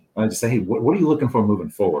now. I just say, hey, what are you looking for moving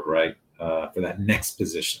forward, right? For that next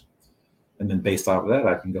position. And then based off of that,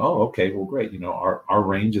 I can go, oh, okay, well, great. Our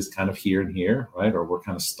range is kind of here and here, right? Or we're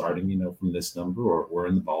kind of starting, from this number, or we're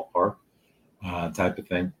in the ballpark type of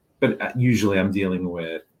thing. But usually I'm dealing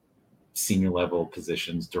with senior level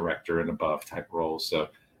positions, director and above type roles. So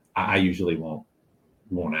I usually won't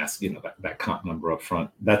ask, that comp number up front.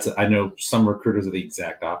 I know some recruiters are the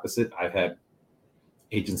exact opposite. I've had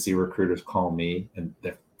agency recruiters call me and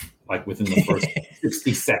they're like within the first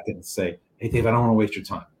 60 seconds say, hey, Dave, I don't want to waste your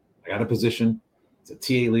time. I got a position. It's a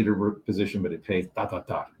TA leader position, but it pays ...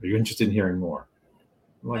 Are you interested in hearing more?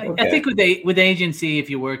 I'm like, okay. I think with agency,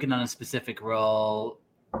 if you're working on a specific role,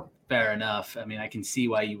 fair enough. I mean, I can see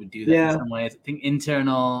why you would do that in some ways. I think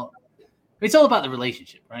internal, it's all about the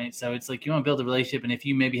relationship, right? So it's like you want to build a relationship, and if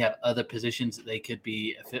you maybe have other positions that they could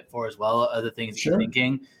be a fit for as well, other things that you're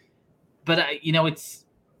thinking. But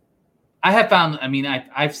I have found, I mean,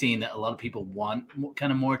 I've seen that a lot of people want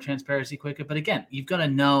kind of more transparency quicker. But again, you've got to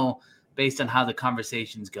know based on how the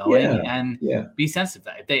conversation's going and be sensitive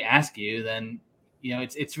to that. If they ask you, then,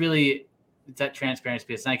 it's really, it's that transparency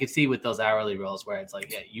piece. And I could see with those hourly roles where it's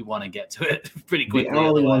like, you want to get to it pretty quickly. The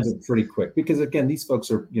hourly ones are pretty quick because, again, these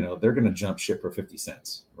folks are, they're going to jump ship for 50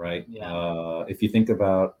 cents, right? Yeah. If you think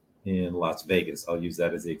about in Las Vegas, I'll use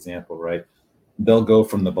that as the example, right? They'll go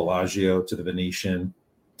from the Bellagio to the Venetian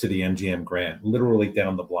to the MGM Grand, literally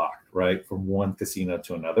down the block, right? From one casino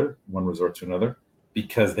to another, one resort to another,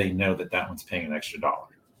 because they know that one's paying an extra $1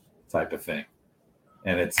 type of thing.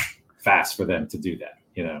 And it's fast for them to do that,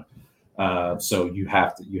 so you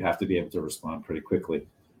have to be able to respond pretty quickly.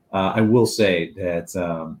 I will say that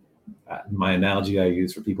my analogy I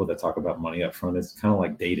use for people that talk about money up front is kind of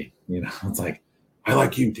like dating. It's like, I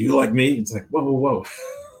like you. Do you like me? It's like, whoa.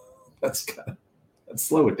 Let's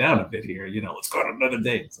slow it down a bit here. Let's go on another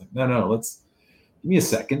date. It's like, no, let's give me a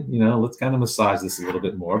second. Let's kind of massage this a little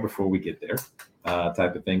bit more before we get there,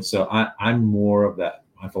 type of thing. So I'm more of that.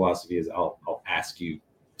 My philosophy is I'll ask you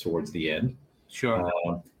towards the end. Sure.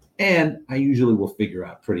 And I usually will figure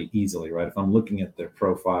out pretty easily, right? If I'm looking at their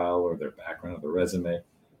profile or their background or their resume,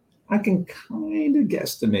 I can kind of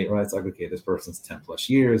guesstimate, right? It's like, okay, this person's 10 plus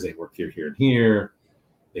years. They work here, and here.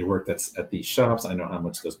 They work at these shops. I know how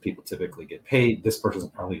much those people typically get paid. This person's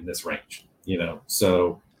probably in this range,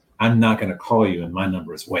 So I'm not going to call you and my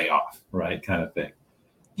number is way off, right? Kind of thing.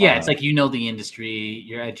 Yeah, it's like the industry,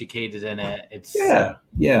 you're educated in it. It's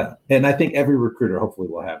yeah. And I think every recruiter hopefully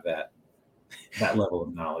will have that level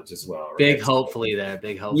of knowledge as well. Right? Big hopefully.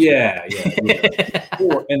 Yeah.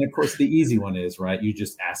 And of course, the easy one is, right, you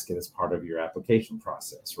just ask it as part of your application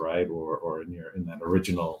process, right? Or in that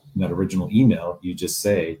original email, you just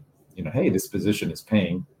say, hey, this position is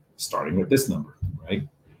paying starting with this number, right?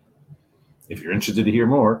 If you're interested to hear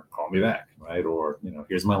more, call me back, right? Or,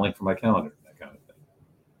 here's my link for my calendar, that kind of thing.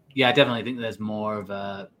 Yeah, I definitely think there's more of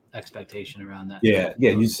a expectation around that. Yeah,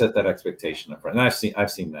 you set that expectation up front, and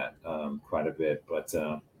I've seen that quite a bit. But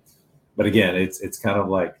again, it's kind of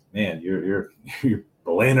like, man, you're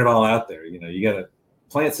laying it all out there. You got to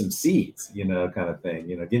plant some seeds, kind of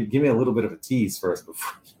thing. Give me a little bit of a tease first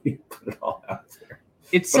before you put it all out there.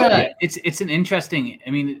 It's an interesting.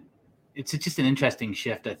 I mean, it's just an interesting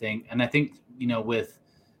shift, I think, and I think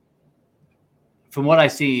from what I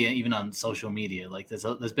see, even on social media, like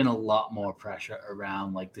there's been a lot more pressure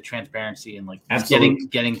around like the transparency and like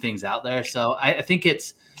getting things out there. So I think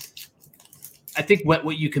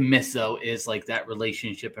what you can miss though is like that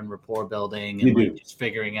relationship and rapport building and like just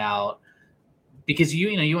figuring out, because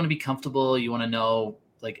you want to be comfortable, you want to know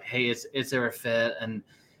like, hey, is there a fit?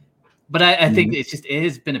 But I think it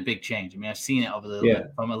has been a big change. I mean, I've seen it over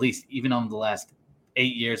from at least even over the last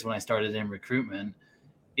 8 years when I started in recruitment.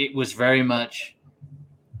 It was very much,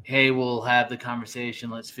 hey, we'll have the conversation,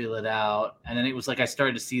 let's feel it out. And then it was like I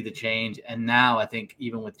started to see the change. And now I think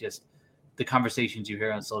even with just the conversations you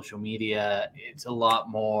hear on social media, it's a lot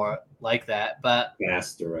more like that. But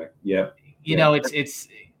fast, direct. Yep. It's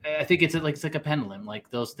I think it's like a pendulum. Like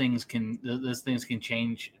those things can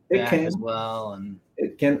change back as well. And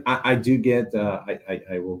it can. I do get.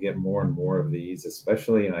 I will get more and more of these,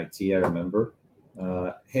 especially in IT. I remember.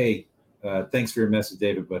 Hey, thanks for your message,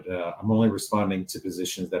 David, but I'm only responding to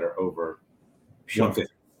positions that are over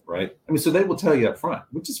 150, right? I mean, so they will tell you up front,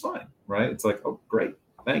 which is fine, right? It's like, oh, great,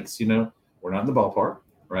 thanks. We're not in the ballpark,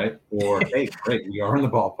 right? Or hey, great, we are in the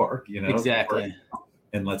ballpark. Exactly.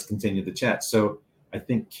 And let's continue the chat. So I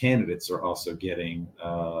think candidates are also getting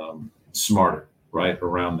smarter, right,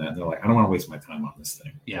 around that. And they're like, I don't want to waste my time on this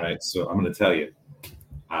thing, right? So I'm going to tell you,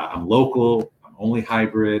 I'm local, I'm only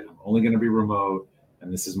hybrid, I'm only going to be remote,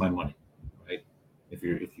 and this is my money, right? If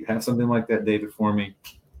you have something like that, David, for me,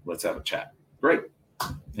 let's have a chat. Great,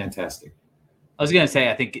 fantastic. I was going to say,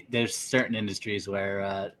 I think there's certain industries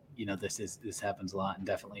where this happens a lot, and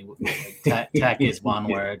definitely tech is one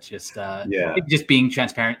where it's just just being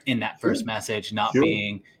transparent in that first message, not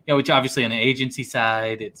being which obviously on the agency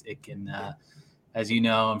side it can as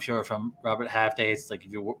I'm sure from Robert Halfday, it's like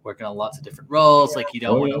if you're working on lots of different roles, like you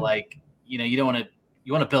don't want to you don't want to,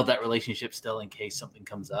 you want to build that relationship still in case something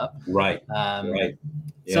comes up, right. Right.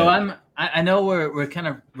 Yeah. So I know we're kind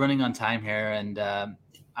of running on time here, and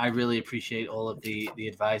I really appreciate all of the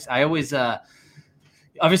advice. I always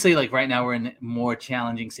obviously, like right now, we're in a more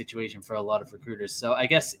challenging situation for a lot of recruiters. So I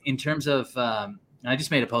guess in terms of, and I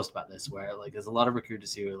just made a post about this where like there's a lot of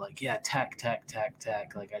recruiters who are like, yeah, tech.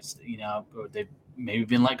 Like or they've maybe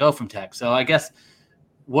been let go from tech. So I guess,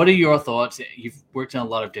 what are your thoughts? You've worked in a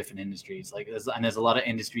lot of different industries, and there's a lot of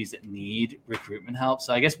industries that need recruitment help.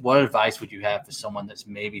 So I guess what advice would you have for someone that's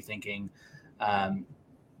maybe thinking, or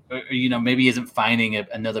maybe isn't finding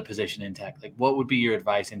another position in tech? Like, what would be your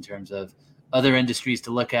advice in terms of other industries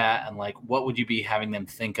to look at, and like what would you be having them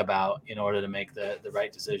think about in order to make the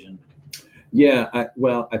right decision? Yeah,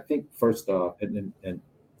 I think first off, and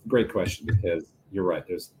great question, because you're right.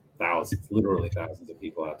 There's literally thousands of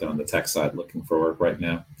people out there on the tech side looking for work right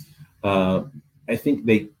now. I think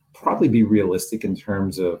they probably be realistic in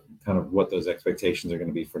terms of kind of what those expectations are going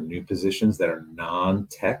to be for new positions that are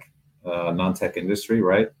non-tech industry,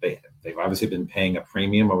 right? They've obviously been paying a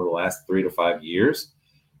premium over the last 3 to 5 years.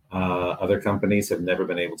 Other companies have never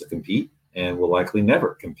been able to compete and will likely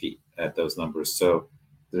never compete at those numbers. So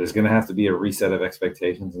there's going to have to be a reset of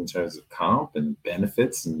expectations in terms of comp and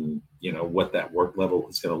benefits and, what that work level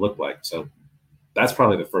is going to look like. So that's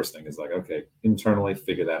probably the first thing, is like, okay, internally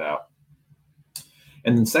figure that out.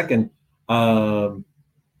 And then second, don't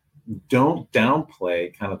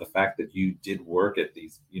downplay kind of the fact that you did work at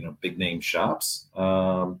these, big name shops,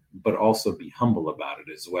 but also be humble about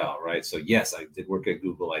it as well, right? So yes, I did work at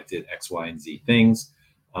Google. I did X, Y, and Z things.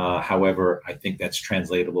 However, I think that's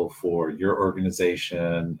translatable for your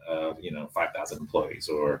organization of, 5,000 employees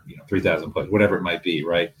or, 3,000 employees, whatever it might be,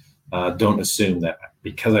 right? Don't assume that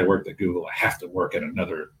because I worked at Google, I have to work at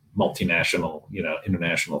another multinational,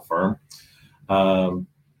 international firm. And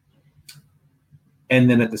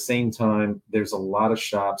then at the same time, there's a lot of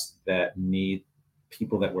shops that need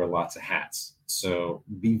people that wear lots of hats. So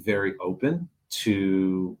be very open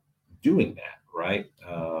to doing that, right?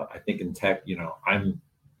 I think in tech,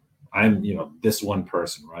 I'm this one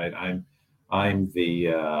person, right? I'm the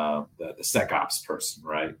SecOps person,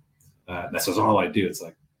 right? That's all I do. It's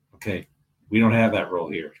like, okay, we don't have that role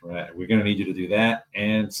here, right? We're going to need you to do that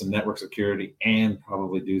and some network security and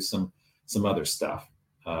probably do some other stuff,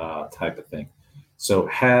 type of thing. So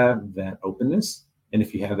have that openness, and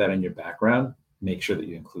if you have that in your background, make sure that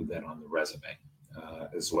you include that on the resume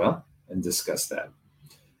as well, and discuss that.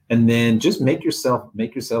 And then just make yourself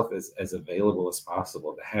as available as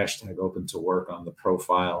possible. The hashtag open to work on the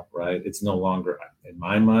profile, right? It's no longer, in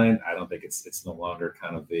my mind, I don't think it's no longer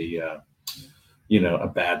kind of the a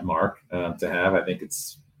bad mark to have. I think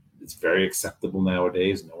it's very acceptable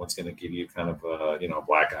nowadays. No one's going to give you kind of a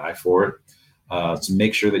black eye for it. So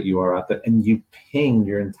make sure that you are out there and you ping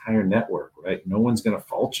your entire network, right? No one's going to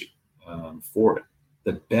fault you for it.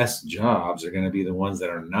 The best jobs are going to be the ones that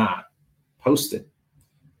are not posted,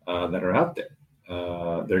 that are out there.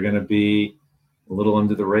 They're going to be a little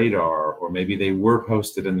under the radar, or maybe they were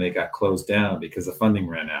posted and they got closed down because the funding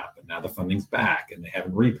ran out, but now the funding's back and they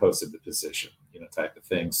haven't reposted the position, type of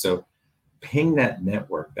thing. So ping that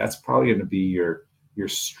network. That's probably going to be your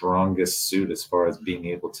strongest suit as far as being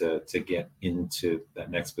able to get into that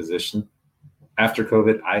next position. After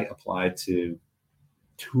COVID, I applied to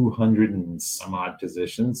 200 and some odd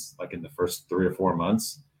positions, like in the first 3 or 4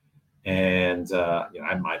 months. And,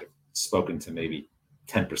 I might have spoken to maybe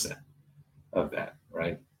 10% of that,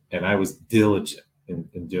 right? And I was diligent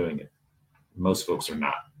in doing it. Most folks are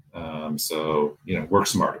not. So, work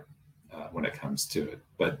smarter when it comes to it.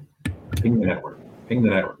 But ping the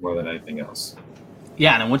network more than anything else.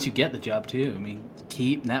 Yeah, and then once you get the job too,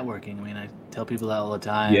 keep networking. I tell people that all the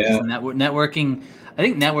time. Yeah. Networking. I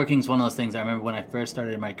think networking is one of those things. I remember when I first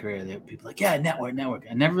started in my career, there were people like, yeah, network.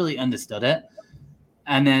 I never really understood it.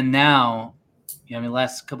 And then now, the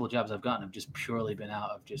last couple of jobs I've gotten have just purely been out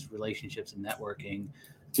of just relationships and networking.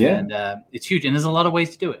 Yeah. And it's huge. And there's a lot of ways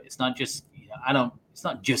to do it. It's not just, it's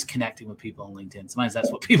not just connecting with people on LinkedIn. Sometimes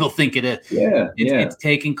that's what people think it is. It's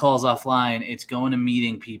taking calls offline. It's going to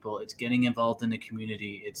meeting people. It's getting involved in the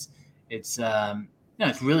community. It's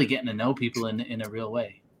really getting to know people in a real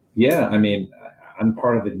way. Yeah. I'm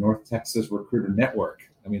part of the North Texas Recruiter Network.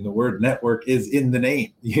 The word network is in the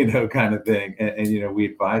name, kind of thing. And we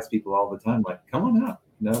advise people all the time, like, come on out.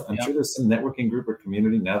 I'm sure there's some networking group or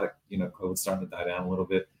community now that, COVID's starting to die down a little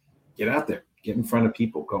bit. Get out there, get in front of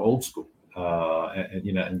people, go old school,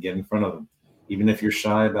 and get in front of them. Even if you're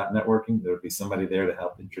shy about networking, there'll be somebody there to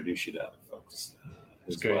help introduce you to other folks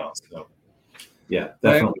as well. So, yeah,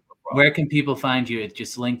 definitely. Where can people find you? It's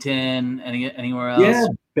just LinkedIn, anywhere else? Yeah,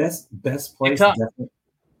 best place. Definitely.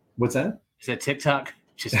 What's that? Is that TikTok?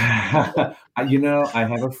 I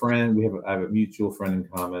have a friend. I have a mutual friend in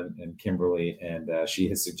common, and Kimberly, and she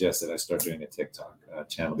has suggested I start doing a TikTok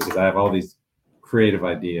channel because I have all these creative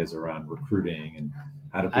ideas around recruiting and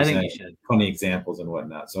how to present funny examples and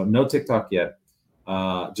whatnot. So no TikTok yet,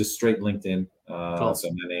 just straight LinkedIn. Cool.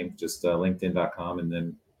 So my name, just linkedin.com, and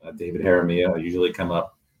then David Jaramillo. I usually come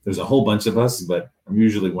up. There's a whole bunch of us, but I'm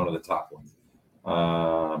usually one of the top ones.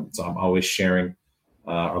 So I'm always sharing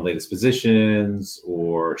our latest positions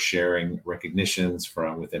or sharing recognitions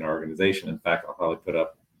from within our organization. In fact, I'll probably put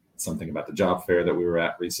up something about the job fair that we were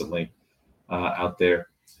at recently out there.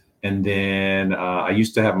 And then I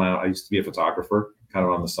used to be a photographer kind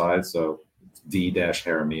of on the side. So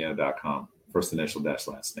d-jaramillo.com, first initial dash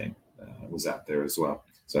last name was out there as well.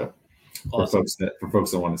 So awesome. for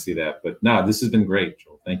folks that want to see that, but no, this has been great,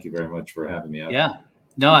 Joel. Thank you very much for having me out. Yeah,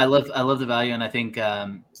 no, I love the value. And I think,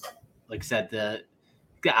 like I said, the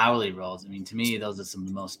hourly roles, to me, those are some of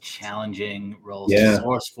the most challenging roles to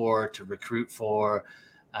source for, to recruit for,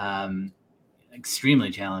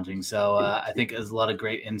 extremely challenging. So I think there's a lot of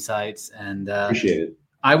great insights, and appreciate it.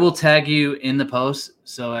 I will tag you in the post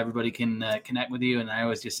so everybody can connect with you. And I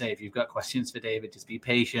always just say, if you've got questions for David, just be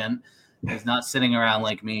patient. He's not sitting around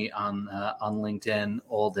like me on LinkedIn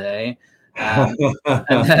all day. And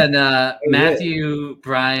then Matthew,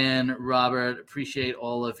 Brian, Robert, appreciate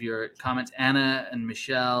all of your comments. Anna and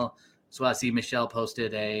Michelle. So I see Michelle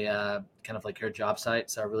posted a kind of like her job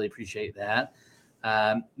site. So I really appreciate that.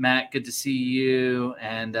 Matt, good to see you.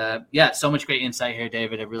 And so much great insight here,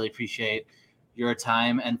 David. I really appreciate your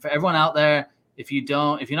time. And for everyone out there, if you're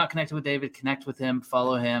not connected with David, connect with him,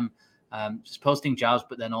 follow him. Just posting jobs,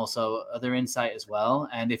 but then also other insight as well.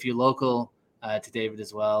 And if you're local to David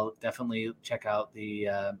as well, definitely check out the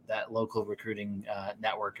that local recruiting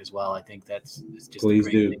network as well. I think it's just a great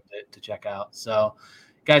thing to check out. So,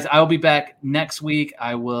 guys, I will be back next week.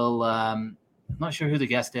 I will. I'm not sure who the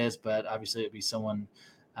guest is, but obviously it'll be someone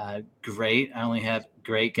great. I only have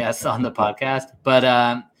great guests on the podcast, but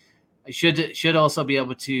I should also be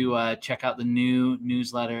able to check out the new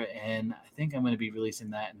newsletter, and I think I'm going to be releasing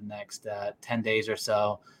that in the next 10 days or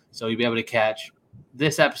so. So you'll be able to catch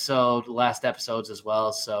this episode, last episodes as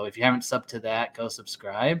well. So if you haven't subbed to that, go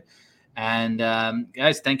subscribe. And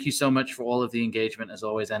guys, thank you so much for all of the engagement. As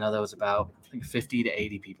always, I know there was about 50 to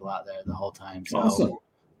 80 people out there the whole time. So awesome.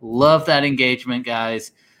 Love that engagement,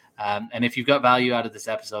 guys. And if you've got value out of this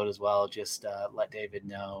episode as well, just let David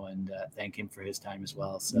know and thank him for his time as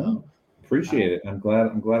well. So appreciate it. I'm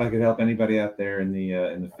glad I could help anybody out there in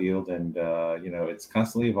the field, and it's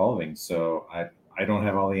constantly evolving. So I don't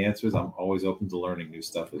have all the answers. I'm always open to learning new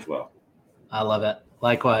stuff as well. I love it.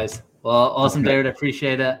 Likewise. Well, awesome, Okay. David.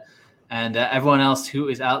 Appreciate it. And everyone else who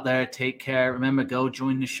is out there, take care. Remember, go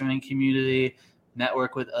join the Shrine community,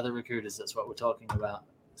 network with other recruiters. That's what we're talking about.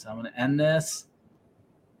 So I'm going to end this.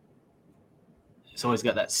 It's always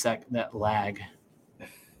got that lag.